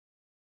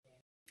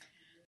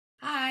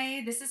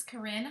Hi, this is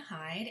Corinne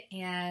Hyde,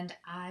 and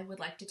I would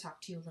like to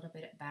talk to you a little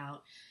bit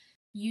about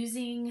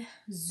using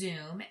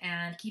Zoom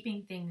and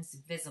keeping things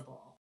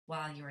visible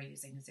while you are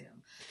using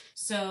Zoom.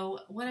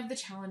 So, one of the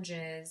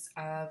challenges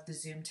of the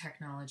Zoom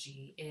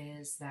technology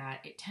is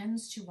that it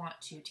tends to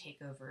want to take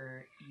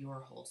over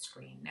your whole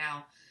screen.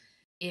 Now,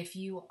 if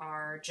you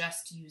are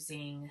just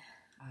using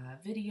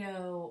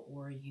video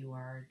or you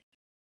are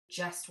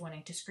just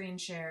wanting to screen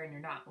share and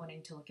you're not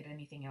wanting to look at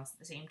anything else at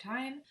the same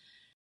time,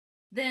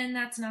 then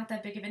that's not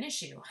that big of an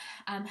issue.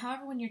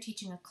 However, when you're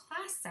teaching a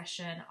class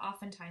session,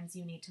 oftentimes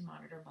you need to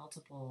monitor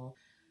multiple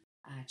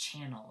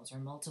channels or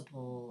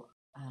multiple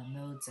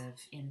modes of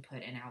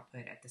input and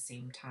output at the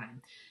same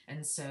time.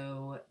 And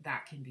so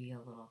that can be a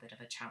little bit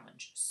of a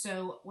challenge.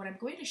 So, what I'm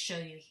going to show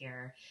you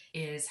here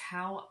is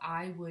how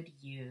I would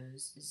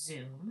use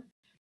Zoom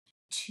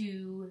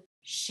to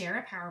share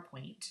a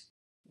PowerPoint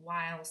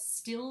while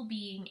still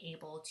being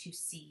able to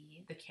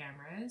see the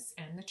cameras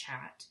and the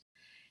chat,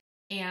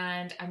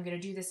 and I'm going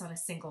to do this on a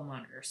single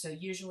monitor. So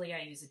usually I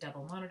use a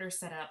double monitor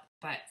setup,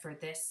 but for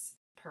this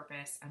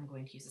purpose, I'm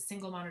going to use a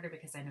single monitor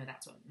because I know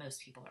that's what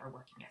most people are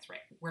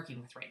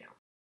working with right now.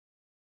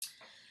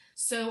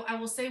 So I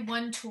will say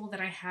one tool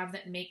that I have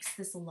that makes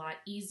this a lot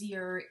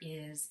easier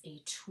is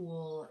a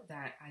tool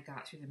that I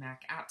got through the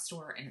Mac App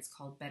Store, and it's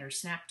called Better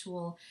Snap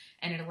Tool,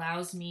 and it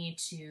allows me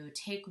to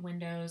take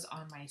windows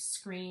on my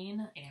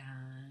screen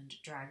and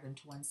drag them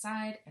to one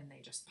side, and they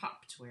just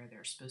pop to where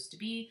they're supposed to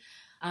be.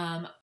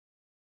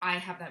 I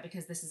have that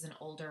because this is an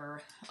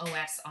older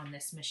OS on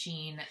this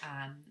machine.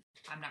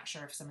 I'm not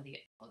sure if some of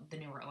the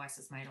newer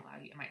OSs might allow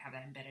you. It might have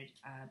that embedded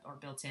or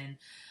built in.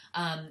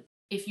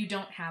 If you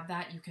don't have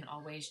that, you can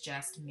always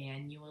just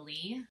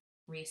manually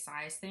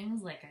resize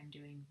things like I'm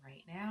doing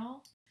right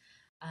now.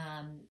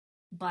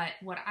 But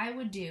what I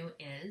would do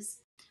is,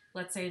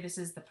 let's say this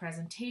is the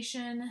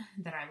presentation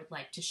that I would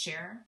like to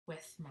share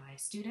with my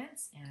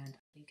students, and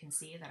you can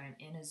see that I'm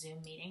in a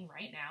Zoom meeting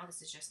right now.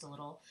 This is just a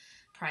little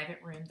private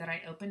room that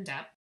I opened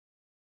up.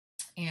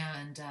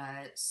 And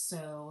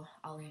so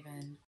I'll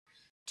even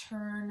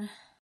turn,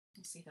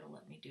 let's see if it'll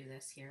let me do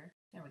this here.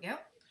 There we go.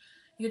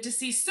 You get to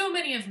see so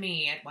many of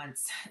me at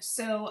once.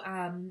 So,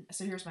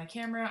 so here's my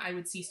camera. I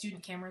would see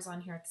student cameras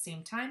on here at the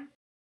same time.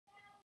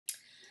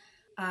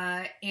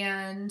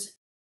 And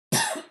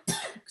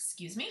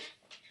excuse me.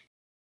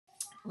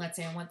 Let's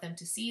say I want them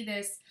to see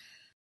this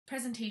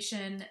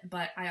presentation,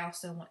 but I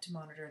also want to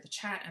monitor the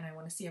chat and I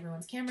want to see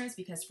everyone's cameras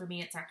because for me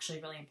it's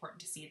actually really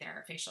important to see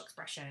their facial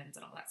expressions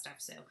and all that stuff,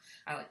 so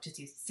I like to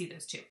see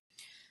those too.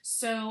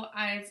 So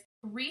I've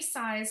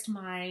resized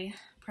my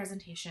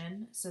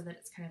presentation so that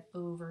it's kind of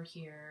over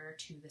here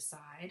to the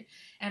side,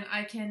 and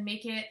I can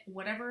make it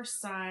whatever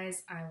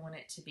size I want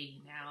it to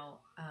be.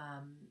 Now,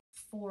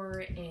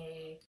 for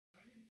a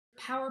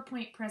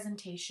PowerPoint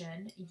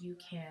presentation, you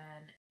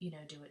can,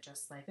 do it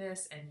just like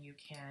this, and you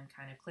can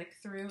kind of click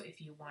through if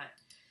you want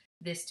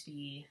this to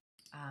be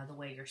the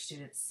way your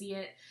students see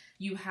it.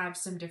 You have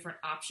some different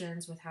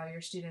options with how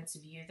your students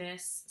view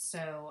this.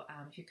 So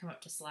if you come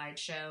up to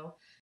slideshow,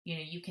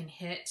 you can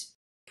hit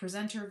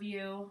presenter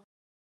view.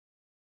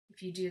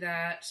 If you do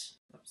that,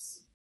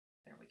 oops,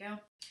 there we go.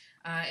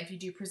 If you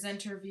do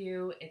presenter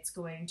view, it's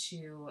going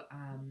to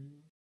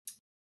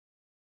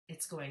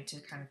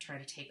kind of try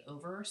to take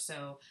over.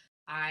 So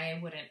I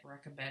wouldn't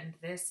recommend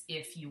this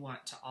if you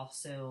want to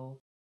also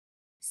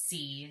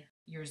see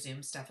your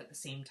Zoom stuff at the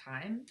same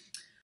time.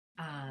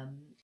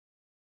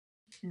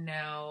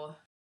 Now,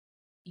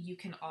 you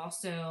can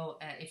also,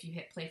 if you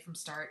hit play from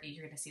start,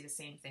 you're going to see the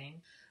same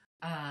thing.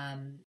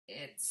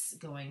 It's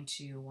going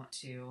to want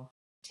to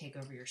take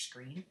over your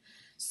screen.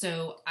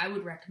 So I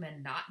would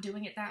recommend not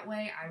doing it that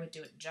way. I would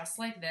do it just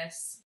like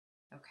this.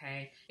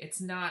 Okay, it's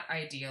not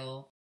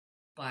ideal,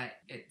 but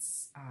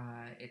it's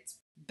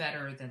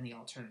better than the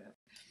alternative.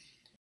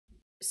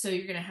 So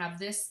you're going to have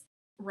this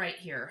right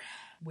here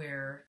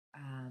where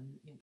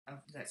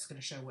that's going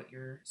to show what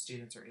your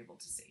students are able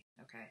to see.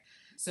 Okay,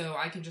 so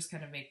I can just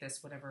kind of make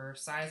this whatever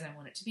size I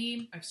want it to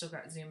be. I've still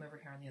got Zoom over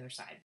here on the other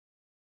side.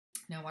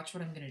 Now watch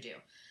what I'm going to do.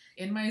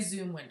 In my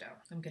Zoom window,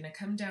 I'm going to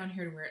come down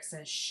here to where it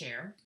says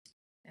share,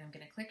 and I'm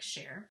going to click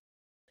share.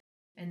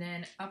 And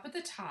then up at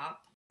the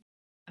top,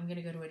 I'm going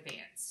to go to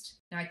advanced.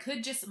 Now I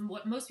could just,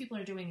 what most people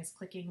are doing is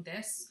clicking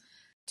this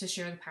to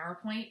share the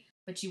PowerPoint,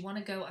 but you want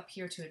to go up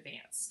here to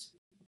advanced.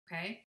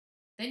 Okay?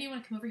 Then you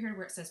want to come over here to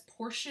where it says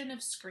portion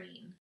of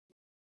screen.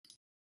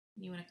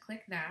 You want to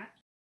click that,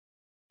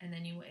 and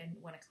then you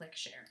want to click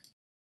share.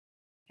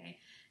 Okay?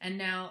 And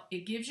now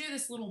it gives you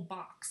this little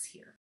box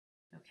here.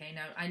 Okay,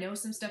 now I know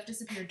some stuff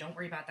disappeared. Don't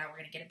worry about that. We're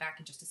going to get it back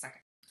in just a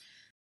second.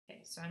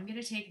 Okay, so I'm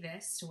going to take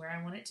this to where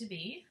I want it to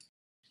be,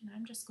 and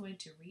I'm just going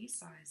to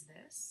resize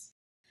this.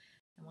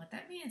 And what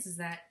that means is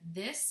that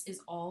this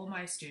is all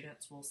my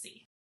students will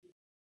see.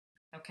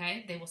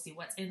 Okay, they will see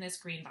what's in this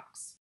green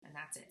box, and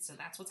that's it. So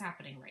that's what's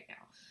happening right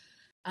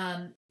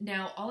now.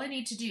 Now, all I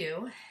need to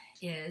do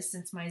is,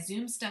 since my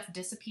Zoom stuff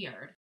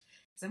disappeared,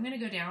 is I'm going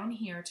to go down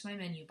here to my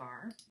menu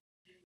bar,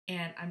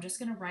 and I'm just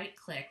going to right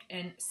click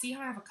and see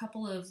how I have a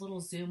couple of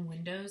little Zoom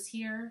windows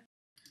here.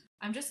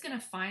 I'm just going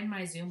to find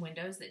my Zoom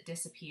windows that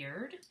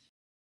disappeared,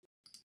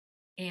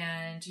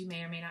 and you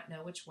may or may not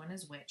know which one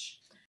is which.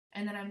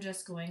 And then I'm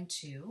just going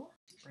to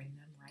bring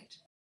them right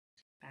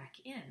back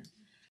in.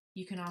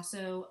 You can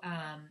also,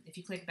 if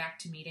you click back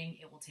to meeting,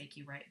 it will take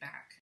you right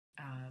back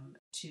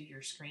to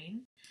your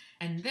screen.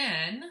 And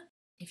then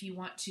if you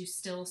want to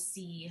still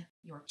see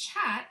your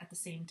chat at the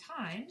same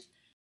time,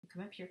 you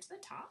come up here to the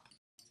top,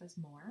 it says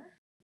more,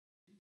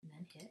 and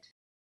then hit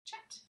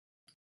chat.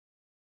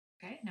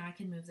 Okay, now I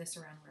can move this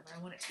around wherever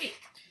I want it to be.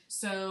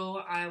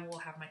 So I will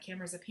have my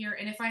cameras up here,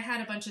 and if I had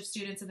a bunch of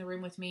students in the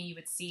room with me, you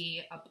would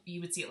see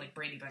it like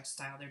Brady Bunch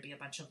style. There'd be a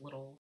bunch of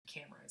little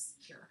cameras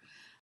here.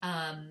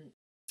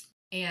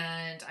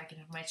 And I can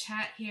have my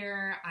chat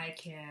here. I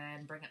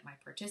can bring up my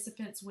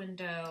participants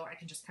window. I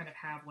can just kind of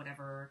have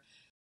whatever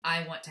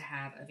I want to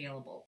have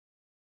available.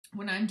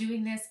 When I'm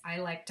doing this, I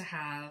like to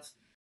have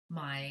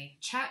my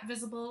chat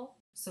visible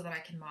so that I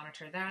can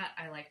monitor that.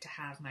 I like to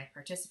have my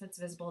participants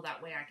visible.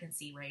 That way I can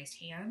see raised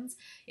hands.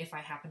 If I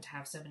happen to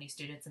have so many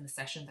students in the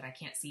session that I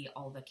can't see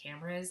all the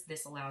cameras,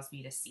 this allows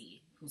me to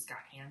see who's got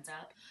hands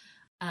up.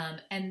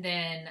 And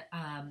then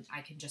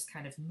I can just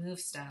kind of move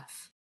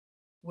stuff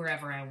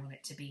wherever I want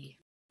it to be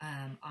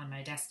on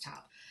my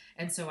desktop.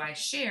 And so I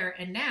share,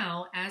 and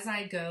now as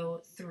I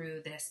go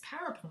through this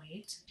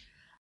PowerPoint,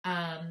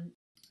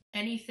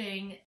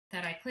 anything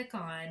that I click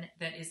on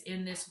that is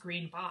in this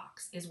green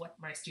box is what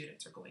my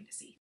students are going to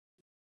see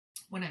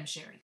when I'm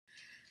sharing.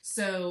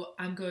 So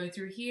I'm going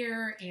through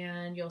here,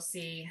 and you'll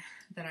see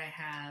that I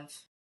have,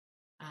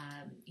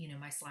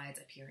 my slides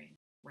appearing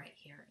right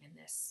here in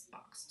this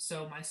box.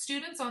 So my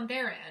students on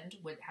their end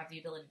would have the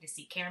ability to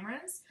see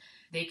cameras.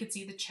 They could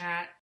see the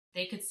chat.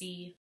 They could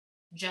see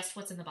just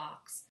what's in the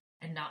box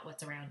and not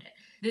what's around it.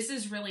 This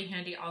is really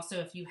handy also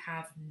if you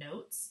have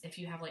notes, if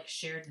you have like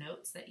shared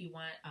notes that you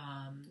want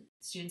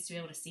students to be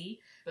able to see,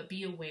 but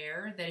be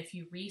aware that if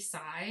you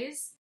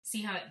resize,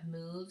 see how it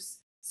moves.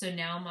 So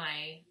now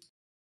my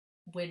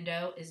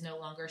window is no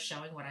longer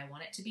showing what I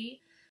want it to be.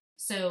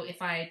 So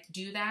if I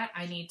do that,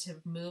 I need to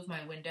move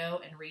my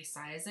window and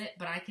resize it,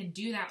 but I can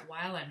do that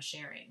while I'm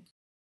sharing.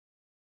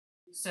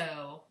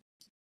 So,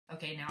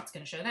 okay, now it's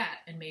going to show that.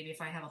 And maybe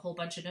if I have a whole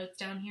bunch of notes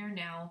down here,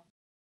 now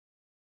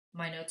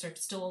my notes are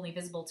still only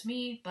visible to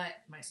me, but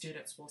my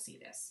students will see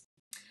this.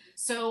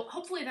 So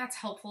hopefully that's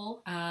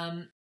helpful.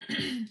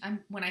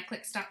 When I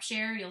click stop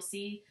share, you'll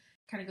see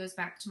kind of goes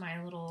back to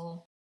my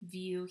little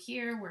view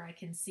here where I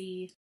can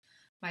see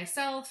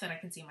myself and I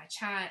can see my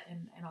chat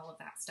and all of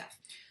that stuff.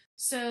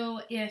 So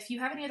if you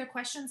have any other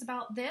questions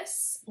about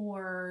this,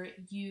 or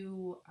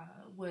you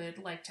would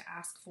like to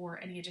ask for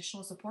any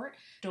additional support,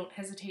 don't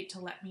hesitate to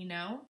let me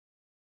know.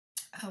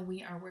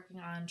 We are working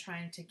on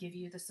trying to give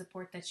you the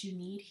support that you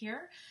need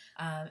here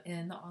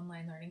in the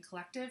Online Learning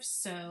Collective.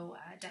 So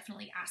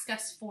definitely ask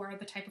us for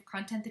the type of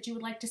content that you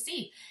would like to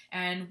see,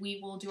 and we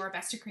will do our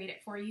best to create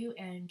it for you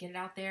and get it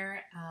out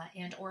there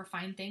and or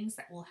find things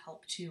that will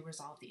help to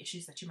resolve the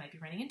issues that you might be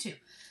running into.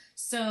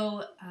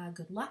 So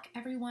good luck,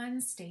 everyone.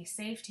 Stay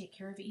safe, take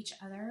care of each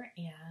other,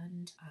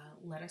 and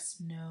let us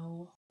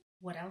know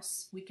what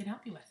else we can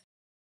help you with.